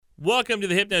Welcome to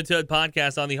the Hypnotoad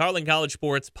Podcast on the Heartland College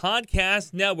Sports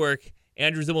Podcast Network.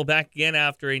 Andrew Zimmel back again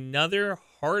after another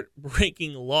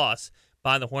heartbreaking loss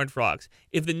by the Horned Frogs.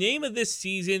 If the name of this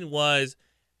season was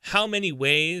How Many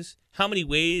Ways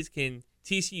Can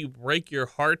TCU Break Your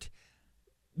Heart,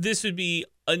 this would be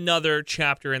another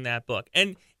chapter in that book.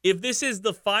 And if this is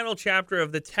the final chapter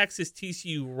of the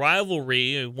Texas-TCU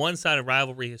rivalry, a one-sided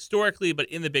rivalry historically, but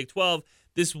in the Big 12,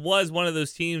 this was one of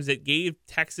those teams that gave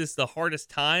Texas the hardest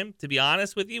time, to be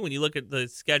honest with you, when you look at the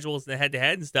schedules and the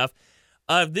head-to-head and stuff.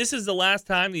 This is the last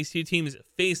time these two teams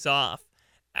face off.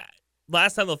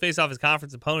 Last time they'll face off as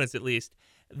conference opponents, at least.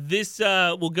 This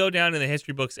will go down in the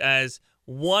history books as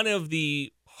one of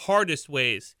the hardest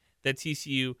ways that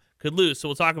TCU could lose. So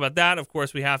we'll talk about that. Of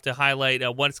course, we have to highlight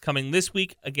what's coming this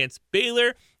week against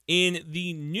Baylor in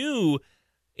the new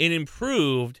and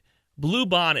improved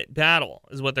Bluebonnet Battle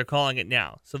is what they're calling it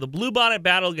now. So the Bluebonnet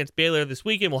Battle against Baylor this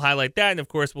weekend, we'll highlight that. And, of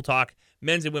course, we'll talk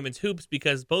men's and women's hoops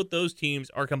because both those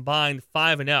teams are combined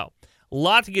 5-0. A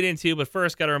lot to get into, but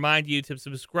first, got to remind you to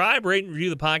subscribe, rate, and review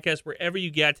the podcast wherever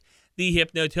you get the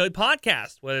Hypnotoad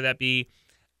podcast, whether that be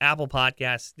Apple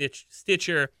Podcasts,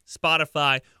 Stitcher,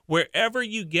 Spotify, wherever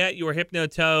you get your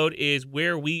Hypnotoad is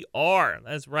where we are.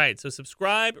 That's right. So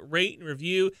subscribe, rate, and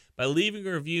review. By leaving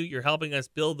a review, you're helping us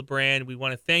build the brand. We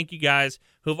want to thank you guys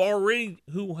who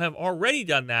have already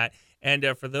done that. And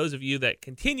for those of you that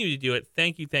continue to do it,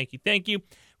 thank you, thank you, thank you.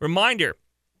 Reminder,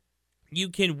 you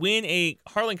can win a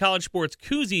Heartland College Sports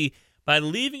koozie by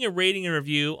leaving a rating and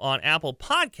review on Apple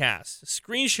Podcasts.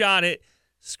 Screenshot it.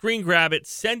 Screen grab it,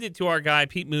 send it to our guy,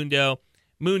 Pete Mundo,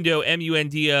 Mundo, at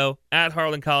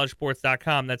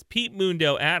HeartlandCollegeSports.com. That's Pete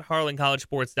Mundo at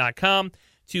HeartlandCollegeSports.com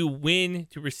to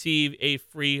receive a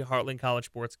free Heartland College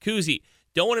Sports koozie.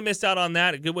 Don't want to miss out on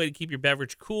that. A good way to keep your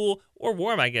beverage cool or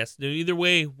warm, I guess. Either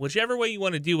way, whichever way you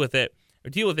want to deal with it,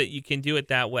 you can do it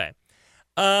that way.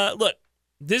 Look,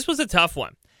 this was a tough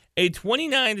one. A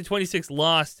 29-26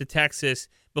 loss to Texas.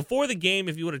 Before the game,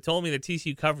 if you would have told me that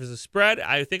TCU covers the spread,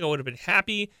 I think I would have been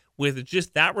happy with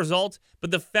just that result.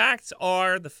 But the facts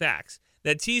are the facts,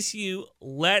 that TCU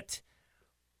let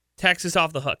Texas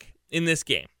off the hook in this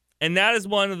game. And that is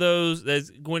one of those that's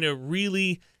going to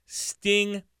really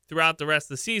sting throughout the rest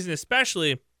of the season,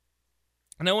 especially, and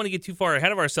I don't want to get too far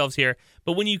ahead of ourselves here,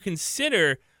 but when you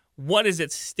consider what is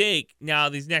at stake now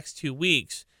these next 2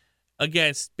 weeks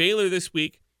against Baylor this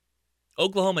week,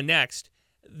 Oklahoma next,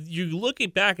 you're looking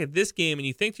back at this game and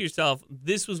you think to yourself,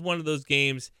 this was one of those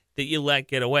games that you let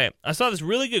get away. I saw this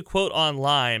really good quote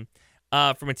online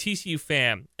from a TCU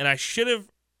fan, and I should have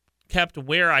kept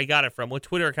where I got it from, what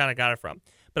Twitter account I got it from.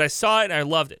 But I saw it and I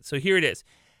loved it. So here it is.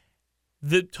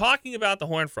 Talking about the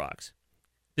Horned Frogs,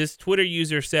 this Twitter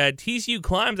user said, TCU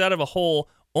climbs out of a hole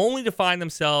only to find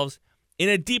themselves in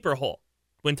a deeper hole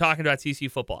when talking about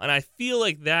TCU football. And I feel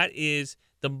like that is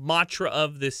the mantra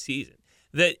of this season.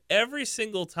 That every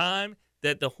single time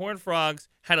that the Horned Frogs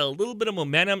had a little bit of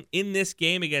momentum in this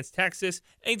game against Texas,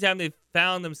 anytime they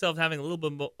found themselves having a little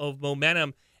bit of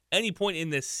momentum any point in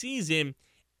this season,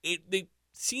 it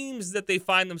seems that they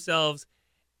find themselves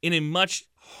in a much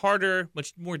harder,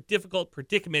 much more difficult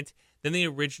predicament than they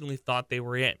originally thought they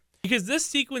were in. Because this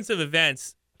sequence of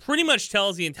events pretty much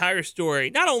tells the entire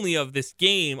story, not only of this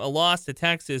game, a loss to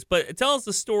Texas, but it tells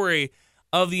the story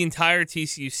of the entire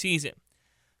TCU season.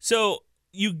 So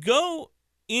you go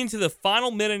into the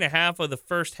final minute and a half of the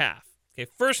first half. Okay,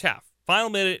 first half, final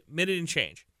minute and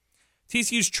change.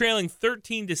 TCU's trailing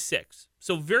 13-6.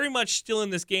 So very much still in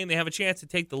this game. They have a chance to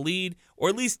take the lead or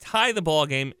at least tie the ball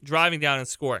game, driving down and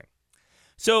scoring.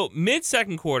 So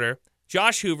mid-second quarter,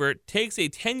 Josh Hoover takes a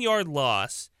 10-yard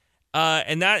loss,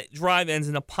 and that drive ends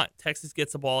in a punt. Texas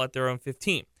gets the ball at their own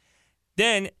 15.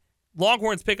 Then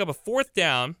Longhorns pick up a fourth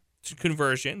down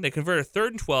conversion. They convert a 3rd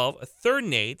and 12, a 3rd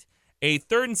and 8, a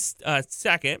 3rd and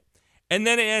 2nd, and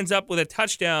then it ends up with a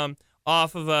touchdown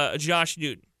off of Josh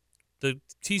Newton. The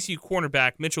TCU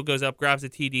cornerback, Mitchell, goes up, grabs a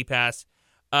TD pass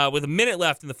with a minute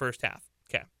left in the first half.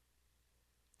 Okay.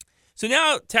 So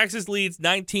now Texas leads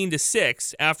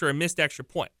 19-6 after a missed extra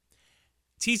point.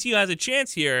 TCU has a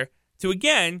chance here to,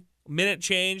 again, minute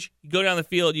change, you go down the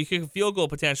field, you kick a field goal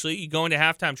potentially, you go into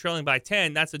halftime trailing by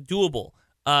 10, that's a doable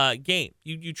game.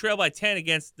 You trail by 10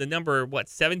 against the number,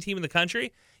 7 team in the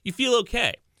country? You feel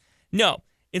okay. No.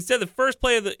 Instead, the first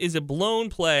play is a blown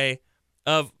play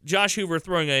of Josh Hoover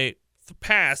throwing a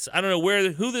pass. I don't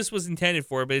know who this was intended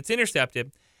for, but it's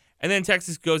intercepted. And then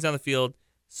Texas goes down the field,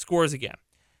 scores again.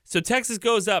 So Texas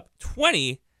goes up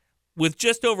 20 with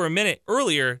just over a minute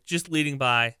earlier, just leading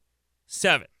by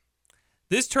 7.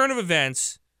 This turn of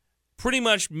events pretty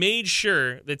much made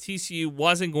sure that TCU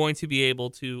wasn't going to be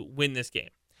able to win this game.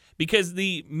 because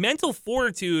the mental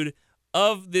fortitude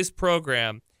of this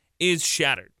program is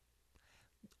shattered.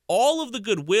 All of the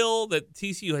goodwill that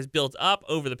TCU has built up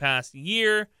over the past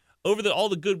year, all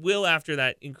the goodwill after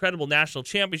that incredible national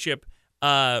championship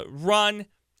run,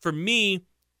 for me,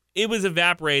 it was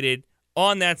evaporated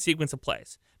on that sequence of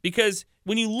plays. Because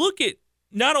when you look at,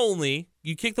 not only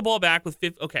you kick the ball back with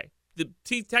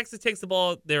Texas takes the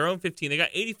ball at their own 15. They got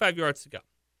 85 yards to go.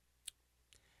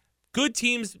 Good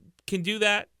teams can do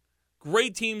that.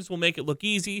 Great teams will make it look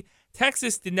easy.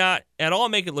 Texas did not at all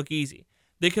make it look easy.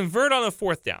 They convert on a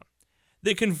 4th down.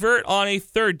 They convert on a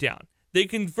 3rd down. They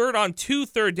convert on 2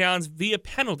 third downs via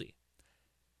penalty.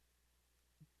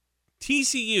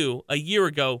 TCU a year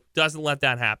ago doesn't let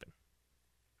that happen.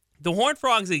 The Horned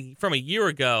Frogs from a year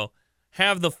ago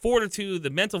have the fortitude,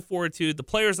 the mental fortitude, the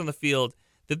players on the field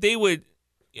that they would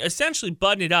essentially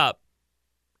button it up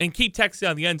and keep Texas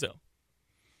out of the end zone.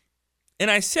 And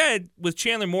I said with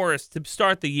Chandler Morris to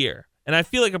start the year, and I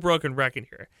feel like a broken record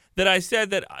here, that I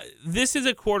said that this is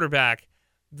a quarterback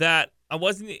that I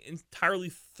wasn't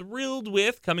entirely thrilled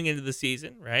with coming into the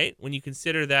season, right? When you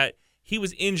consider that he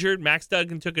was injured, Max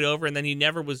Duggan took it over, and then he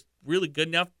never was really good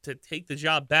enough to take the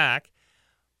job back.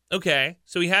 Okay,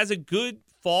 so he has a good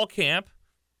fall camp,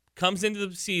 comes into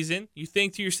the season. You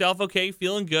think to yourself, okay,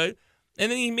 feeling good.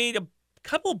 And then he made a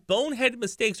couple boneheaded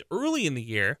mistakes early in the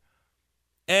year,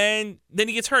 and then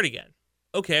he gets hurt again.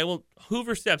 Okay, well,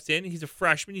 Hoover steps in. He's a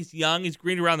freshman. He's young. He's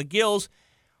green around the gills.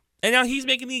 And now he's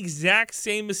making the exact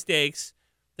same mistakes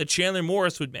that Chandler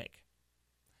Morris would make.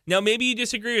 Now, maybe you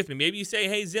disagree with me. Maybe you say,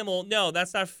 hey, Zimmel, no,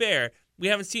 that's not fair. We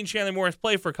haven't seen Chandler Morris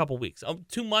play for a couple weeks,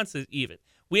 2 months even.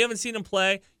 We haven't seen him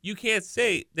play. You can't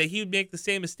say that he would make the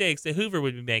same mistakes that Hoover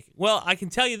would be making. Well, I can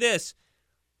tell you this.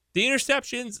 The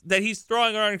interceptions that he's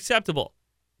throwing are unacceptable.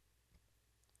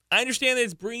 I understand that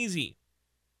it's breezy.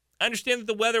 I understand that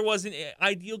the weather wasn't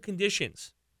ideal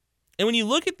conditions. And when you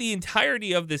look at the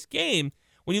entirety of this game,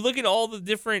 when you look at all the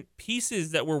different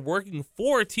pieces that were working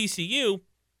for TCU,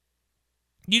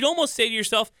 you'd almost say to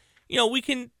yourself, we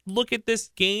can look at this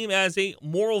game as a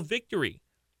moral victory.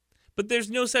 But there's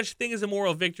no such thing as a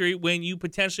moral victory when you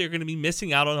potentially are going to be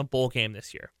missing out on a bowl game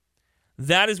this year.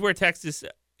 That is where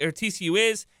TCU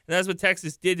is, and that's what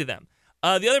Texas did to them.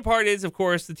 The other part is, of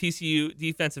course, the TCU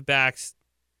defensive backs,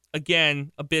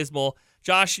 again, abysmal.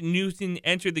 Josh Newton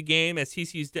entered the game as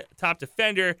TCU's top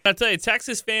defender. I'll tell you,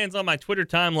 Texas fans on my Twitter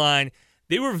timeline,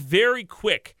 they were very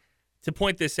quick to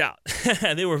point this out.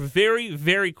 They were very,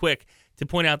 very quick to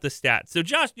point out this stat. So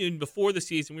Josh Newton, before the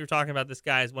season, we were talking about this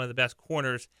guy as one of the best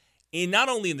corners not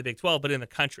only in the Big 12, but in the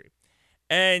country.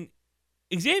 And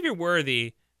Xavier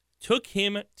Worthy took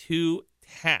him to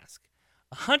task.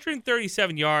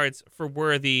 137 yards for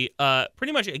Worthy,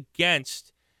 pretty much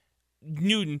against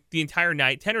Newton the entire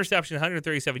night. 10 receptions,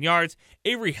 137 yards.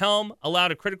 Avery Helm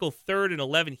allowed a critical 3rd and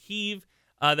 11 heave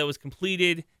that was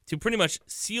completed to pretty much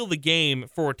seal the game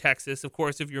for Texas. Of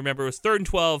course, if you remember, it was 3rd and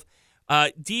 12,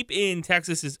 deep in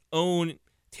Texas's own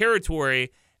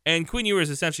territory, and Quinn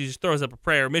Ewers essentially just throws up a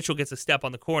prayer. Mitchell gets a step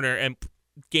on the corner, and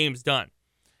game's done.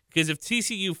 Because if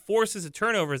TCU forces a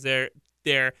turnover there,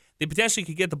 they potentially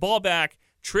could get the ball back,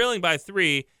 trailing by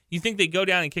 3. You think they go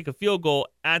down and kick a field goal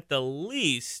at the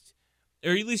least,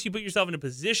 or at least you put yourself in a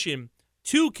position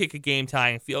to kick a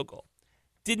game-tying field goal.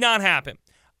 Did not happen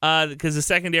because the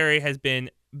secondary has been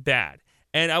bad.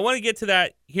 And I want to get to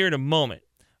that here in a moment.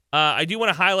 I do want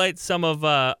to highlight some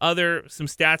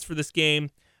stats for this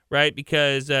game, right?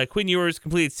 Because Quinn Ewers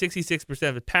completed 66%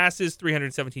 of his passes,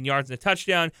 317 yards and a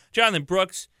touchdown. Jonathan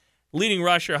Brooks, leading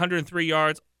rusher, 103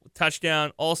 yards,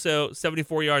 touchdown. Also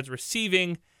 74 yards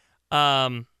receiving.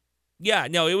 It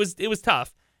was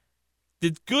tough.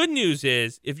 The good news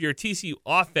is, if you're a TCU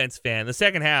offense fan, the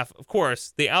second half, of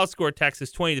course, they outscored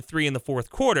Texas 20-3 in the fourth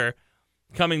quarter,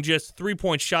 coming just 3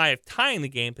 points shy of tying the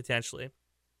game potentially.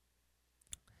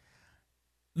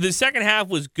 The second half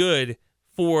was good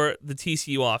for the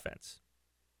TCU offense.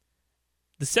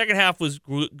 The second half was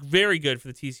very good for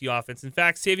the TCU offense. In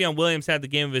fact, Savion Williams had the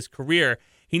game of his career.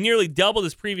 He nearly doubled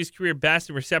his previous career best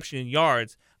in reception and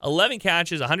yards. 11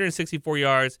 catches, 164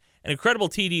 yards, an incredible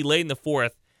TD late in the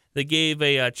fourth that gave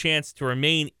a chance to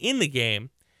remain in the game.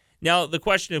 Now, the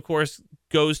question, of course,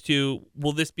 goes to,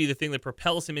 will this be the thing that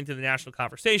propels him into the national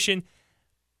conversation?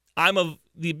 I'm of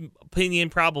the opinion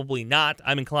probably not.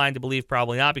 I'm inclined to believe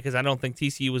probably not, because I don't think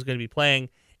TCU was going to be playing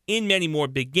in many more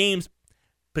big games.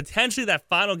 Potentially that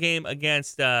final game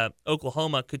against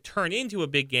Oklahoma could turn into a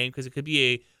big game, because it could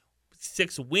be a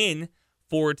 6-win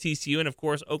for TCU. And, of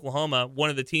course, Oklahoma, one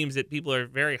of the teams that people are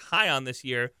very high on this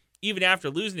year, even after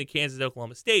losing to Kansas,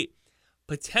 Oklahoma State.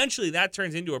 Potentially that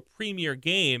turns into a premier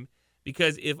game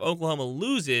because if Oklahoma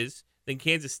loses, then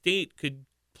Kansas State could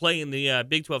play in the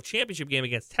Big 12 championship game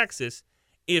against Texas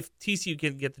if TCU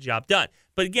can get the job done.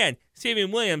 But again,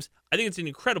 Savion Williams, I think it's an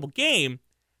incredible game.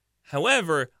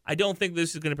 However, I don't think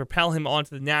this is going to propel him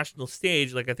onto the national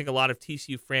stage like I think a lot of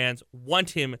TCU fans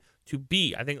want him to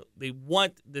be. I think they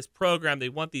want this program, they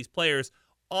want these players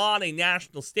on a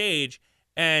national stage,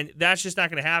 and that's just not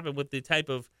going to happen with the type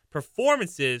of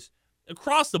performances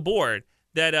across the board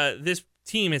that this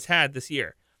team has had this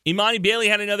year. Imani Bailey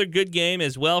had another good game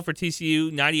as well for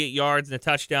TCU, 98 yards and a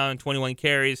touchdown, 21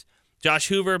 carries. Josh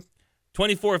Hoover,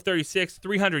 24 of 36,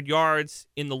 300 yards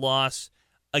in the loss.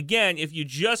 Again, if you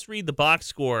just read the box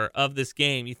score of this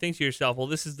game, you think to yourself, well,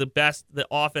 this is the best the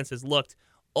offense has looked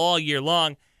all year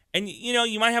long. And, you know,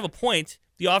 you might have a point.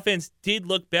 The offense did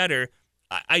look better.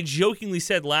 I jokingly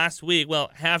said last week,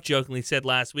 well, half-jokingly said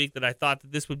last week that I thought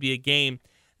that this would be a game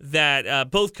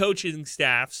that both coaching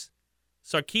staffs,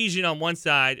 Sarkisian on one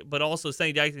side, but also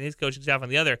Sonny Dykes and his coaching staff on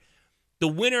the other, the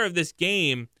winner of this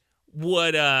game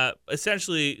would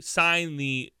essentially sign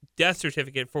the death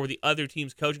certificate for the other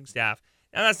team's coaching staff.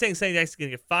 I'm not saying Sonny Dykes is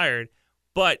going to get fired,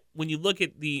 but when you look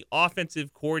at the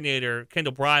offensive coordinator,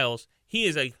 Kendall Briles, he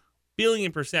is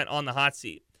 1,000,000,000% on the hot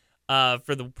seat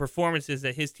for the performances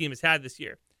that his team has had this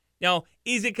year. Now,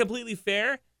 is it completely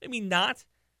fair? Maybe not.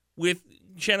 With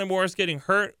Chandler Morris getting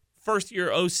hurt,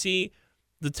 first-year OC,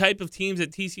 the type of teams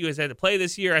that TCU has had to play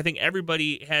this year, I think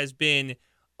everybody has been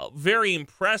very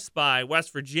impressed by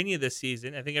West Virginia this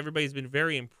season. I think everybody's been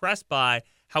very impressed by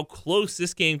how close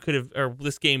this game could have, or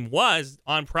this game was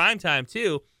on primetime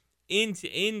too,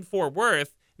 in Fort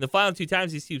Worth. The final two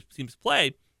times these teams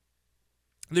played,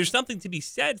 there's something to be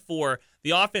said for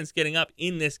the offense getting up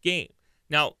in this game.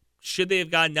 Now, should they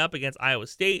have gotten up against Iowa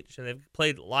State? Should they have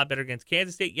played a lot better against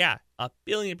Kansas State? Yeah,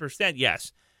 1,000,000,000%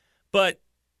 yes. But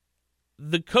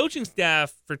the coaching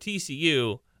staff for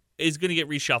TCU is going to get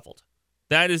reshuffled.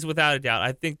 That is without a doubt.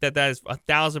 I think that is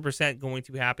 1,000% going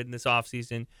to happen this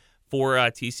offseason for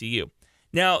TCU.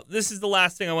 Now, this is the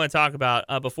last thing I want to talk about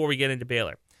before we get into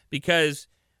Baylor. Because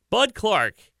Bud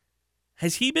Clark,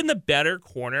 has he been the better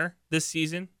corner this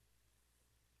season?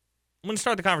 I'm going to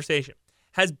start the conversation.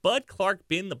 Has Bud Clark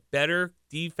been the better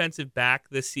defensive back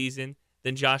this season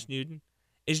than Josh Newton?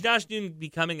 Is Josh Newton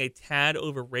becoming a tad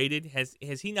overrated?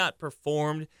 Has he not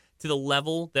performed to the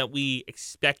level that we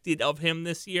expected of him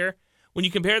this year? When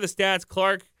you compare the stats,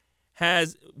 Clark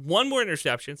has one more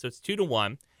interception, so it's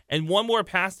 2-1, and one more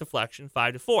pass deflection,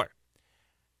 5-4.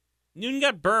 Newton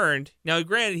got burned. Now,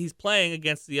 granted, he's playing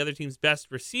against the other team's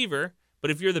best receiver, but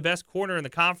if you're the best corner in the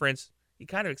conference, you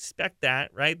kind of expect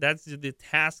that, right? That's the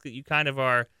task that you kind of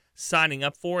are signing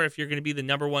up for if you're going to be the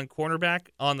number one cornerback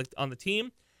on the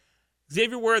team.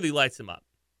 Xavier Worthy lights him up.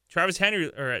 Travis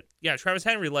Hunter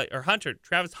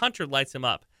lights him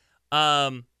up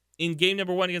in game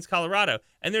number 1 against Colorado.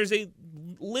 And there's a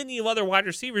litany of other wide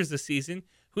receivers this season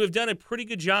who have done a pretty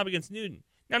good job against Newton.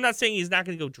 Now, I'm not saying he's not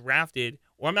going to go drafted,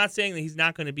 or I'm not saying that he's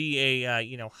not going to be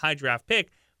a high draft pick,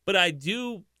 but I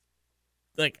do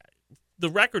the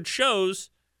record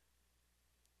shows,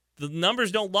 the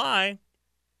numbers don't lie,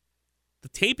 the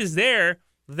tape is there,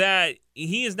 that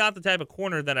he is not the type of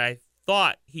corner that I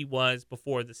thought he was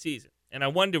before the season. And I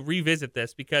wanted to revisit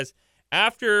this because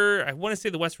after, I want to say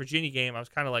the West Virginia game, I was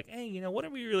kind of like, hey, what are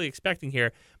we really expecting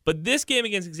here? But this game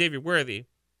against Xavier Worthy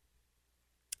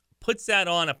puts that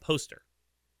on a poster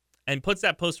and puts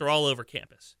that poster all over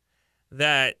campus,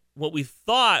 that what we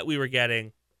thought we were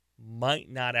getting might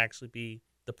not actually be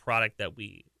the product that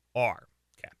we are.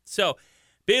 Okay, so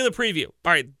Baylor preview.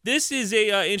 All right, this is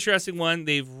a interesting one.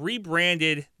 They've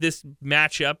rebranded this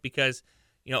matchup because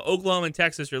Oklahoma and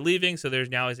Texas are leaving, so there's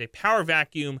now is a power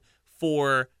vacuum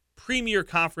for Premier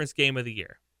Conference Game of the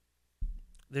Year.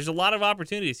 There's a lot of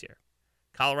opportunities here.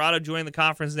 Colorado joining the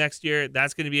conference next year.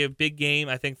 That's going to be a big game,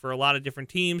 I think, for a lot of different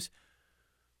teams.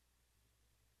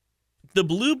 The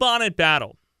Bluebonnet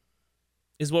Battle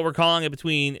is what we're calling it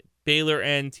between Baylor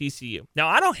and TCU. Now,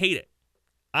 I don't hate it.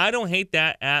 I don't hate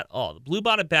that at all. The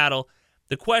Bluebonnet Battle,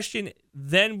 the question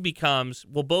then becomes,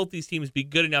 will both these teams be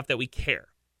good enough that we care?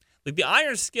 Like the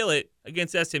Iron Skillet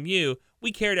against SMU,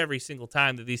 we cared every single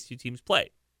time that these two teams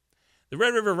played. The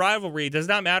Red River Rivalry does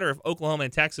not matter if Oklahoma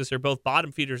and Texas are both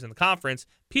bottom feeders in the conference.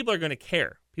 People are going to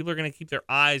care. People are going to keep their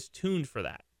eyes tuned for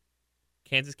that.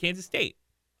 Kansas State.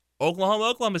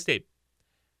 Oklahoma State.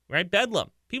 Right?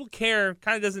 Bedlam. People care.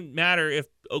 Kind of doesn't matter if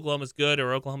Oklahoma's good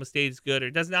or Oklahoma State is good.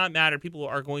 It does not matter. People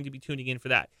are going to be tuning in for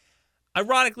that.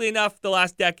 Ironically enough, the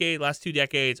last 2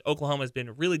 decades, Oklahoma has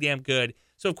been really damn good.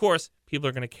 So, of course, people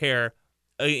are going to care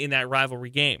in that rivalry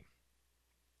game.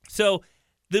 So,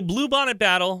 the Bluebonnet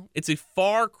Battle, it's a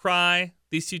far cry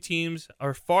These two teams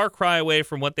are a far cry away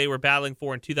from what they were battling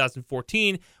for in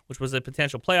 2014, which was a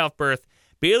potential playoff berth.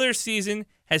 Baylor's season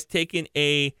has taken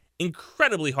a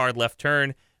incredibly hard left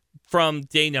turn from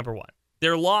day number one.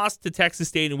 Their loss to Texas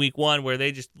State in week one, where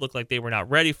they just looked like they were not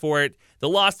ready for it. The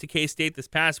loss to K-State this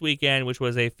past weekend, which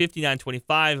was a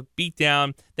 59-25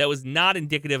 beatdown that was not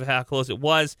indicative of how close it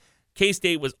was.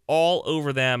 K-State was all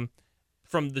over them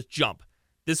from the jump.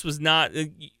 This was not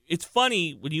 – it's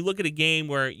funny when you look at a game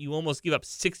where you almost give up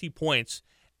 60 points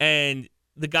and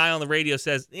the guy on the radio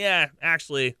says, yeah,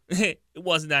 actually, it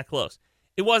wasn't that close.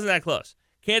 It wasn't that close.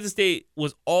 Kansas State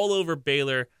was all over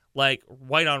Baylor like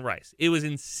white on rice. It was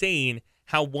insane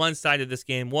how one-sided this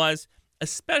game was,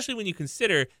 especially when you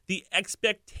consider the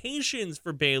expectations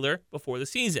for Baylor before the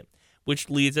season, which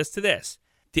leads us to this.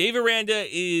 Dave Aranda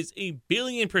is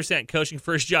 1,000,000,000% coaching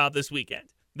for his job this weekend.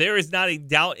 There is not a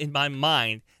doubt in my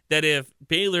mind that if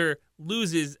Baylor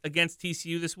loses against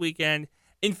TCU this weekend,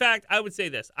 in fact, I would say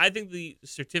this. I think the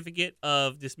certificate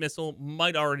of dismissal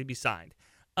might already be signed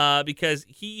because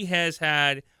he has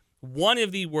had one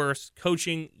of the worst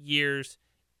coaching years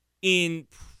in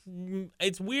 –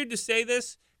 it's weird to say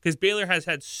this because Baylor has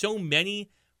had so many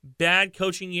bad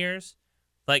coaching years,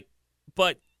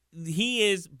 but he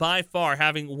is by far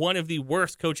having one of the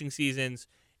worst coaching seasons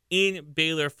in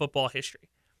Baylor football history.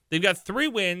 They've got 3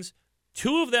 wins.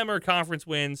 2 of them are conference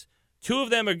wins. 2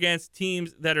 of them are against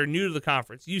teams that are new to the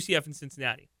conference, UCF and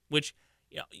Cincinnati, which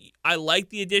I like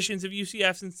the additions of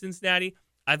UCF and Cincinnati.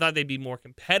 I thought they'd be more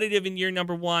competitive in year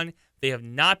number 1. They have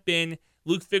not been.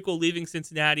 Luke Fickell leaving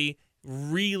Cincinnati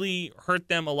really hurt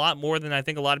them a lot more than I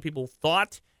think a lot of people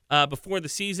thought before the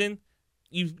season.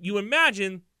 You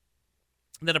imagine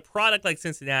that a product like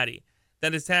Cincinnati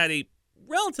that has had a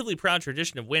relatively proud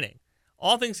tradition of winning,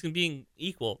 all things being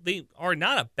equal, they are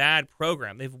not a bad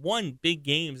program. They've won big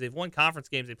games. They've won conference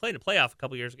games. They played a playoff a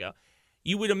couple years ago.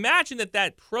 You would imagine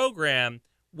that program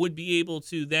would be able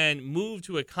to then move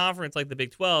to a conference like the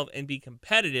Big 12 and be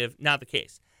competitive. Not the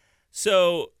case.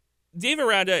 So Dave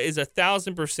Aranda is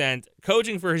 1,000%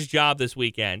 coaching for his job this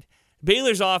weekend.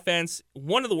 Baylor's offense,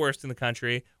 one of the worst in the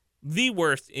country, the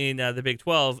worst in the Big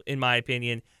 12, in my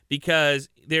opinion, because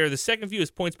they're the second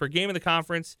fewest points per game in the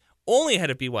conference, only ahead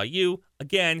of BYU.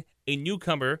 Again, a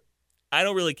newcomer. I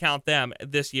don't really count them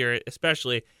this year,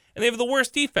 especially. And they have the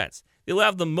worst defense. They'll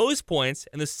have the most points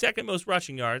and the second most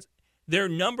rushing yards. Their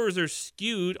numbers are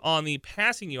skewed on the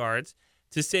passing yards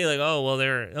to say, like, oh, well,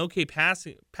 they're an okay pass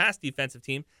defensive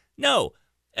team. No,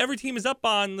 every team is up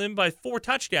on them by 4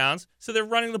 touchdowns, so they're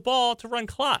running the ball to run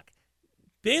clock.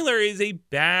 Baylor is a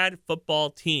bad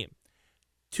football team.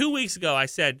 2 weeks ago, I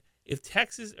said if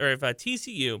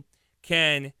TCU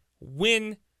can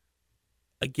win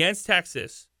against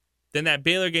Texas, then that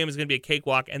Baylor game is going to be a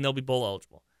cakewalk and they'll be bowl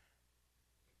eligible.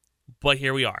 But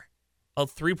here we are. A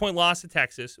 3-point loss to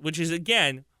Texas, which is,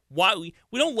 again, why we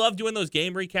don't love doing those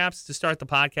game recaps to start the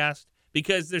podcast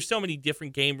because there's so many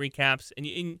different game recaps.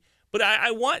 But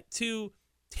I want to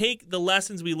take the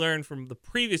lessons we learned from the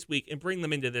previous week and bring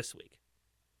them into this week.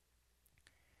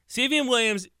 Savion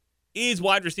Williams is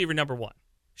wide receiver number 1.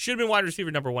 Should have been wide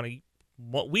receiver number 1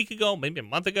 a week ago, maybe a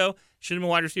month ago. Should have been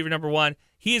wide receiver number 1.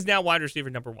 He is now wide receiver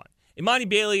number 1. Imani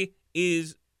Bailey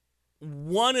is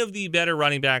one of the better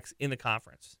running backs in the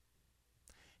conference.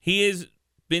 He has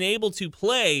been able to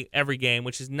play every game,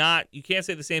 which is not, you can't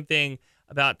say the same thing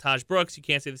about Taj Brooks. You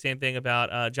can't say the same thing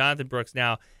about Jonathan Brooks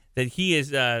now that he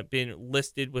has been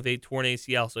listed with a torn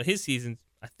ACL. So his season's,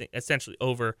 I think, essentially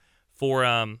over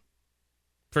for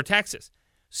Texas.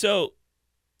 So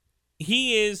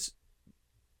he is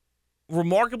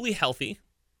remarkably healthy.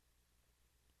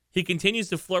 He continues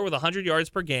to flirt with 100 yards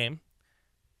per game.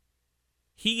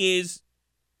 He is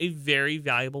a very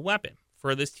valuable weapon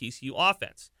for this TCU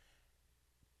offense.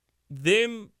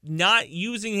 Them not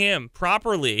using him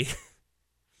properly,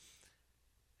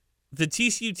 the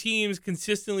TCU teams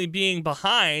consistently being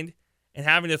behind and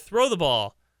having to throw the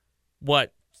ball,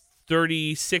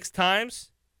 36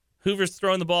 times? Hoover's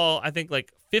thrown the ball, I think,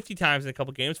 like 50 times in a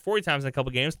couple games, 40 times in a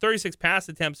couple games. 36 pass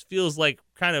attempts feels like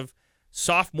kind of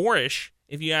sophomore-ish,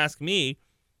 if you ask me,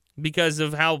 because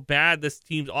of how bad this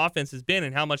team's offense has been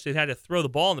and how much they've had to throw the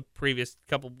ball in the previous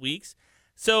couple of weeks.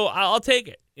 So I'll take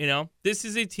it. This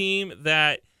is a team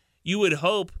that you would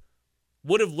hope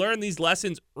would have learned these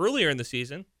lessons earlier in the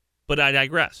season, but I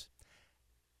digress.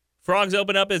 Frogs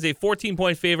open up as a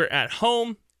 14-point favorite at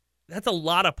home. That's a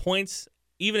lot of points,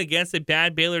 even against a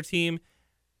bad Baylor team.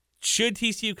 Should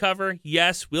TCU cover?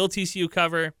 Yes. Will TCU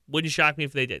cover? Wouldn't shock me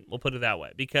if they didn't. We'll put it that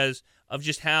way because of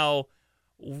just how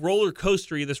roller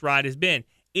coastery this ride has been.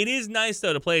 It is nice,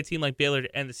 though, to play a team like Baylor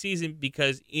to end the season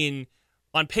because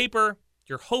on paper,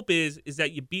 your hope is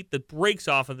that you beat the brakes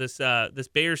off of this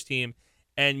Bears team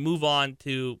and move on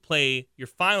to play your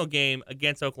final game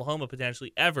against Oklahoma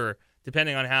potentially ever,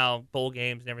 depending on how bowl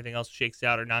games and everything else shakes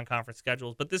out or non-conference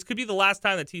schedules. But this could be the last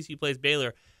time that TCU plays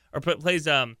Baylor or plays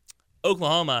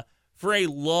Oklahoma for a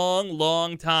long,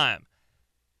 long time.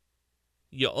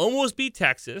 You almost beat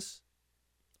Texas.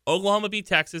 Oklahoma beat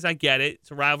Texas. I get it.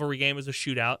 It's a rivalry game. It was a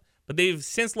shootout. But they've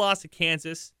since lost to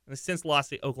Kansas and since lost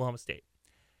to Oklahoma State.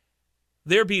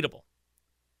 They're beatable.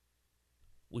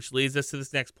 Which leads us to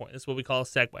this next point. This is what we call a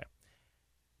segue.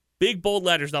 Big bold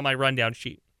letters on my rundown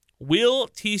sheet. Will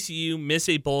TCU miss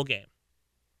a bowl game?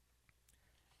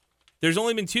 There's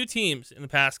only been 2 teams in the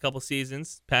past couple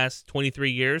seasons, past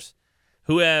 23 years,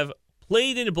 who have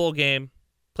played in a bowl game,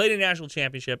 played a national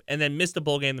championship, and then missed a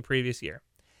bowl game the previous year.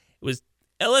 It was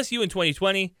LSU in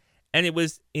 2020, and it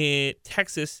was in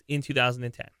Texas in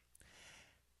 2010.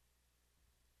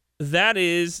 That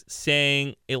is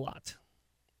saying a lot.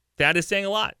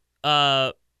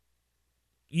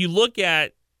 You look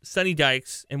at Sonny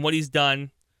Dykes and what he's done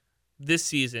this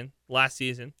season, last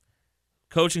season,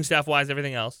 coaching staff-wise,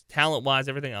 everything else, talent-wise,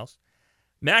 everything else.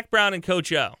 Mac Brown and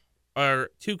Coach O are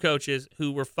 2 coaches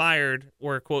who were fired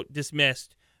or, quote,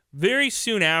 dismissed very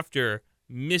soon after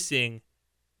missing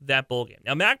that bowl game.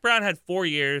 Now, Mac Brown had 4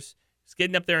 years. He's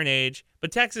getting up there in age,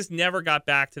 but Texas never got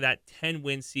back to that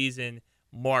 10-win season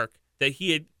mark that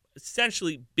he had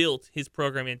essentially built his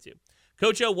program into.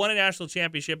 Coach O won a national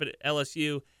championship at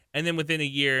LSU, and then within a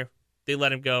year, they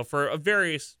let him go for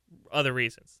various other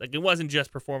reasons. Like, it wasn't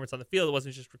just performance on the field. It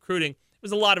wasn't just recruiting. It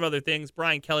was a lot of other things.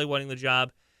 Brian Kelly wanting the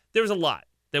job. There was a lot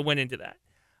that went into that.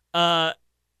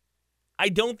 I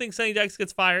don't think Sonny Dykes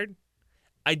gets fired.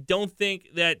 I don't think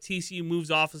that TCU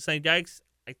moves off of Sonny Dykes.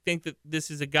 I think that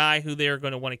this is a guy who they're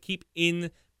going to want to keep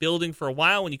in building for a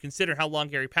while. When you consider how long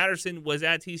Gary Patterson was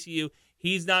at TCU,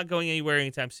 he's not going anywhere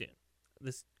anytime soon.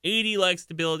 This AD likes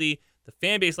stability. The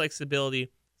fan base likes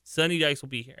stability. Sonny Dykes will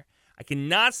be here. I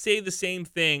cannot say the same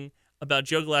thing about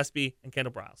Joe Gillespie and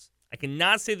Kendall Briles. I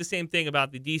cannot say the same thing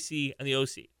about the DC and the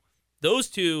OC. Those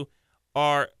 2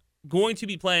 are going to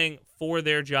be playing for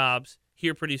their jobs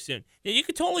here pretty soon. Now, you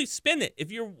could totally spin it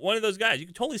if you're one of those guys. You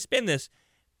could totally spin this.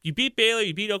 You beat Baylor,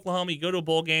 you beat Oklahoma, you go to a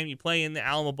bowl game, you play in the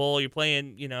Alamo Bowl, you're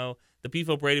playing, the Beef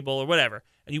O'Brady Bowl or whatever,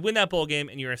 and you win that bowl game,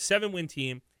 and you're a 7-win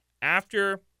team.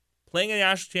 After playing a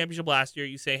national championship last year,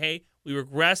 you say, hey, we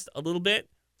regressed a little bit.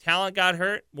 Talent got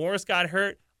hurt. Morris got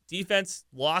hurt. Defense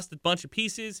lost a bunch of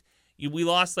pieces. We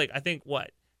lost, 10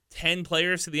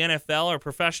 players to the NFL or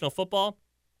professional football?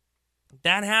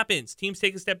 That happens. Teams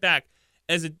take a step back.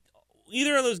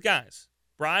 Either of those guys,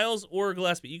 Briles or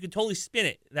Gillespie, you could totally spin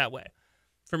it that way.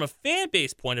 From a fan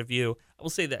base point of view, I will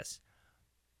say this.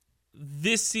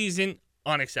 This season,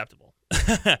 unacceptable.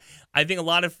 I think a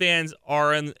lot of fans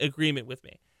are in agreement with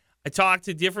me. I talk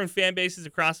to different fan bases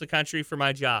across the country for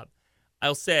my job.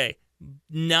 I'll say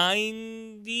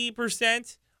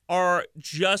 90% are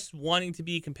just wanting to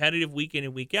be competitive week in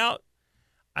and week out.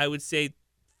 I would say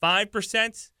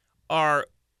 5% are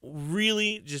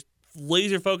really just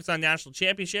laser focused on national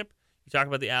championship. You talk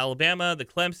about the Alabama, the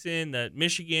Clemson, the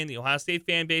Michigan, the Ohio State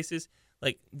fan bases.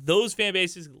 Like, those fan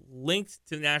bases linked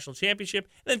to the national championship.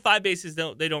 And then 5 bases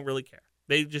don't really care.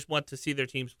 They just want to see their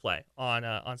teams play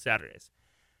on Saturdays.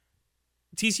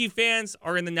 TCU fans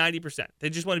are in the 90%. They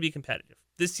just want to be competitive.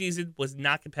 This season was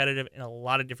not competitive in a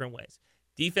lot of different ways.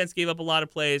 Defense gave up a lot of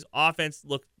plays. Offense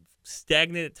looked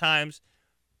stagnant at times.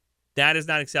 That is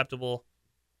not acceptable.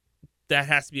 That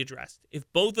has to be addressed. If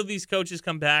both of these coaches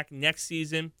come back next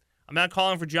season, I'm not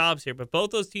calling for jobs here, but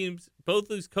both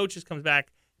those coaches comes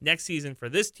back next season for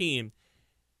this team,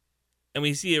 and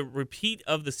we see a repeat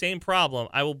of the same problem,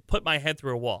 I will put my head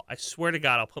through a wall. I swear to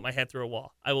God, I'll put my head through a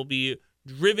wall. I will be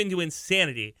driven to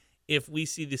insanity if we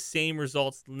see the same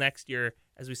results next year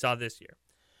as we saw this year.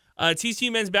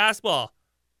 TCU men's basketball,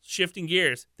 shifting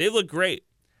gears. They look great.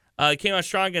 Came out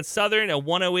strong against Southern, a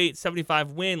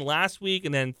 108-75 win last week,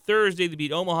 and then Thursday they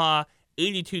beat Omaha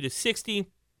 82-60.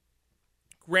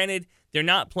 Granted, they're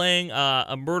not playing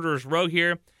a murderer's row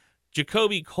here.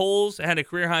 Jacoby Coles had a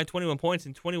career-high 21 points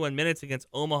in 21 minutes against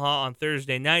Omaha on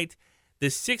Thursday night. The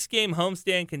 6-game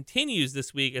homestand continues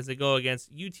this week as they go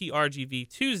against UTRGV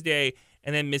Tuesday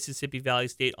and then Mississippi Valley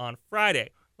State on Friday.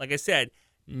 Like I said,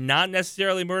 not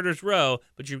necessarily murderer's row,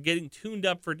 but you're getting tuned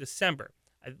up for December.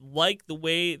 I like the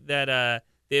way that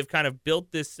they've kind of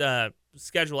built this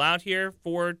schedule out here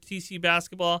for TCU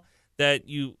basketball, that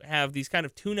you have these kind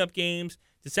of tune-up games.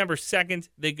 December 2nd,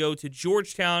 they go to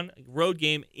Georgetown, a road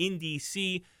game in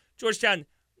D.C. Georgetown,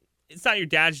 it's not your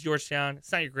dad's Georgetown.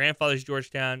 It's not your grandfather's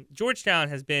Georgetown. Georgetown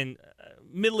has been a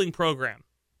middling program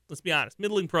Let's be honest.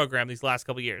 Middling program these last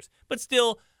couple years. But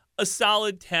still a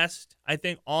solid test, I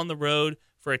think, on the road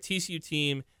for a TCU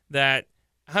team that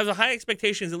has a high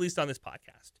expectations, at least on this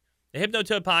podcast. The Hypno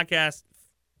Toad podcast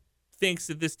thinks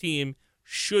that this team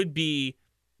should be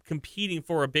competing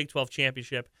for a Big 12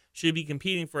 championship, should be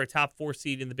competing for a top 4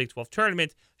 seed in the Big 12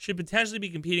 tournament, should potentially be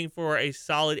competing for a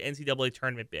solid NCAA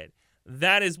tournament bid.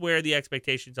 That is where the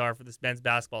expectations are for this men's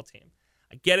basketball team.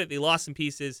 I get it. They lost some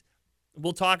pieces.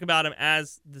 We'll talk about them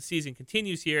as the season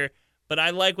continues here, but I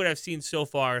like what I've seen so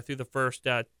far through the first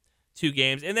 2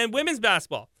 games. And then women's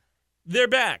basketball, they're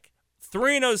back.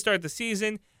 3-0 to start the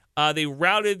season. They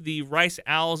routed the Rice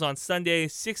Owls on Sunday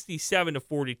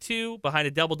 67-42 behind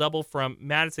a double-double from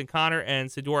Madison Connor and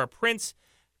Sedora Prince.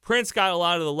 Prince got a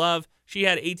lot of the love. She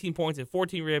had 18 points and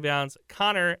 14 rebounds.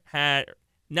 Connor had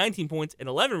 19 points and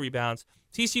 11 rebounds.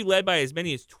 TCU led by as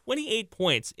many as 28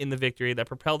 points in the victory that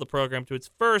propelled the program to its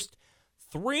first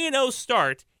 3-0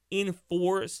 start in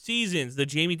 4 seasons. The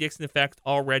Jamie Dixon effect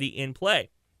already in play.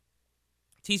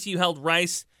 TCU held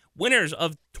Rice, winners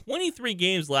of 23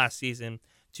 games last season,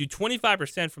 to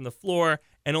 25% from the floor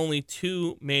and only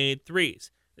 2 made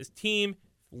threes. This team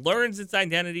learns its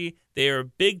identity. They are a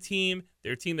big team.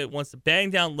 They're a team that wants to bang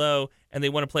down low, and they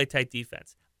want to play tight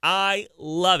defense. I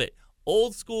love it.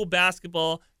 Old school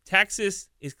basketball. Texas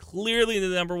is clearly the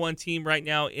number 1 team right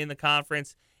now in the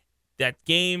conference. That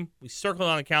game, we circled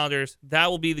on the calendars.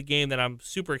 That will be the game that I'm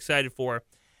super excited for.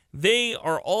 They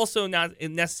are also not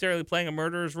necessarily playing a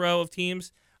murderer's row of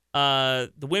teams. The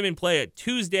women play at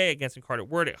Tuesday against Carter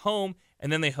Word at home,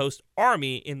 and then they host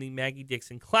Army in the Maggie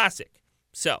Dixon Classic.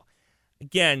 So,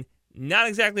 again, not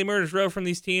exactly murderer's row from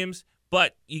these teams,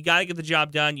 but you got to get the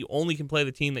job done. You only can play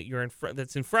the team that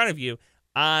that's in front of you.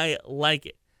 I like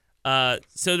it.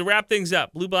 So to wrap things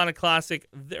up, Bluebonnet Classic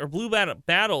or Bluebonnet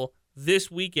Battle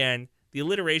this weekend, the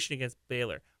alliteration against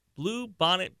Baylor.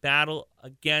 Bluebonnet Battle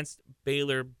against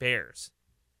Baylor Bears.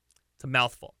 It's a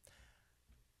mouthful.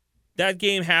 That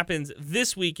game happens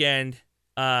this weekend.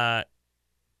 I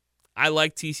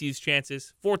like TCU's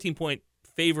chances. 14-point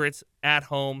favorites at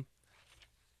home.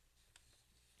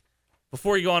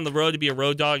 Before you go on the road to be a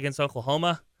road dog against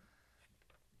Oklahoma,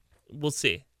 we'll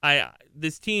see.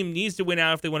 This team needs to win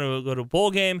out if they want to go to a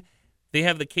bowl game. They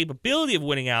have the capability of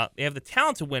winning out. They have the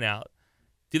talent to win out.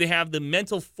 Do they have the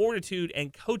mental fortitude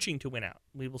and coaching to win out?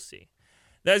 We will see.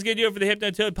 That's going to do it for the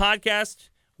Hypno Toad podcast.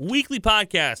 Weekly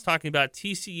podcast talking about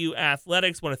TCU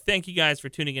athletics. Want to thank you guys for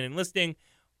tuning in and listening.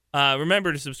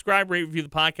 Remember to subscribe, rate, review the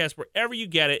podcast wherever you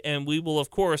get it, and we will, of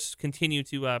course, continue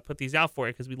to put these out for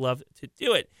you because we love to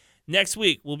do it. Next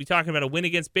week, we'll be talking about a win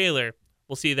against Baylor.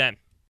 We'll see you then.